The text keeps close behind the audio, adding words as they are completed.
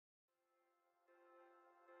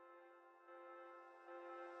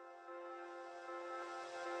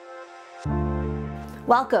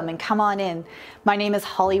Welcome and come on in. My name is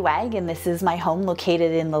Holly Wag and this is my home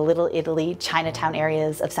located in the Little Italy, Chinatown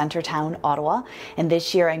areas of Centertown, Ottawa. And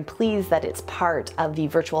this year I'm pleased that it's part of the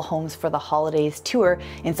Virtual Homes for the Holidays tour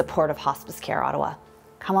in support of Hospice Care Ottawa.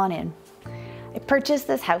 Come on in. I purchased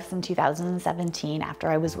this house in 2017 after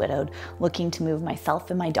I was widowed, looking to move myself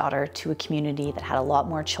and my daughter to a community that had a lot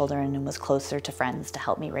more children and was closer to friends to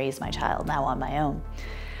help me raise my child now on my own.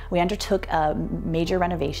 We undertook a major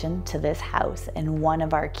renovation to this house, and one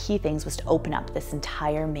of our key things was to open up this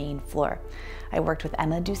entire main floor. I worked with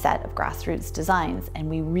Emma Doucette of Grassroots Designs, and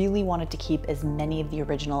we really wanted to keep as many of the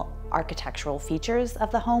original architectural features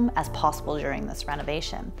of the home as possible during this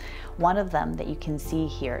renovation. One of them that you can see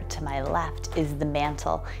here to my left is the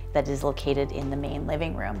mantle that is located in the main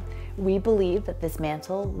living room. We believe that this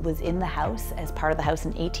mantle was in the house as part of the house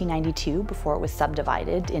in 1892 before it was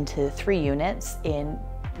subdivided into 3 units in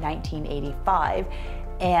 1985,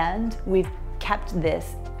 and we've kept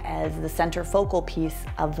this as the center focal piece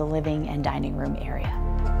of the living and dining room area.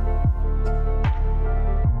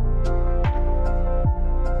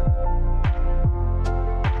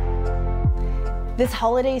 This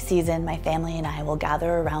holiday season, my family and I will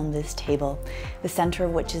gather around this table, the center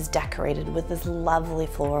of which is decorated with this lovely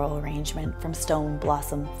floral arrangement from Stone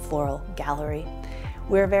Blossom Floral Gallery.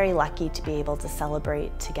 We're very lucky to be able to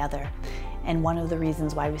celebrate together. And one of the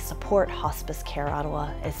reasons why we support Hospice Care Ottawa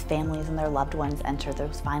is families and their loved ones enter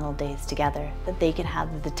those final days together, that they can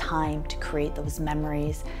have the time to create those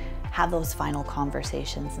memories, have those final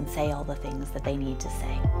conversations, and say all the things that they need to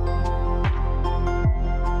say.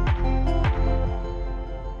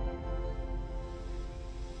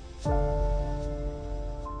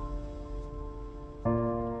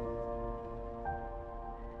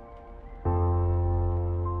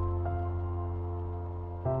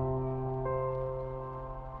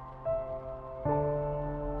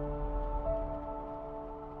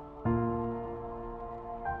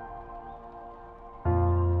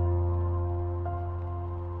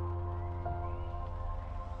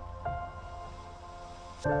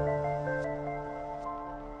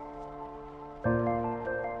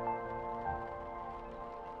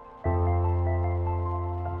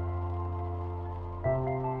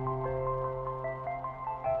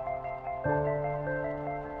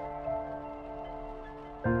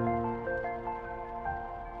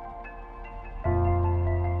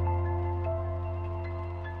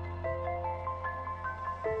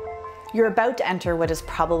 You're about to enter what is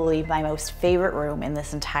probably my most favorite room in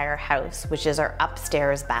this entire house, which is our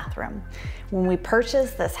upstairs bathroom. When we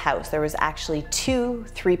purchased this house, there was actually 2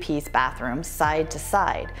 3-piece bathrooms side to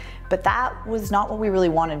side, but that was not what we really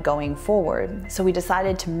wanted going forward. So we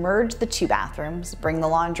decided to merge the 2 bathrooms, bring the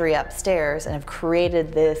laundry upstairs, and have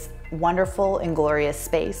created this wonderful and glorious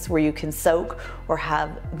space where you can soak or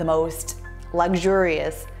have the most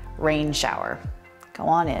luxurious rain shower. Go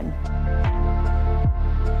on in.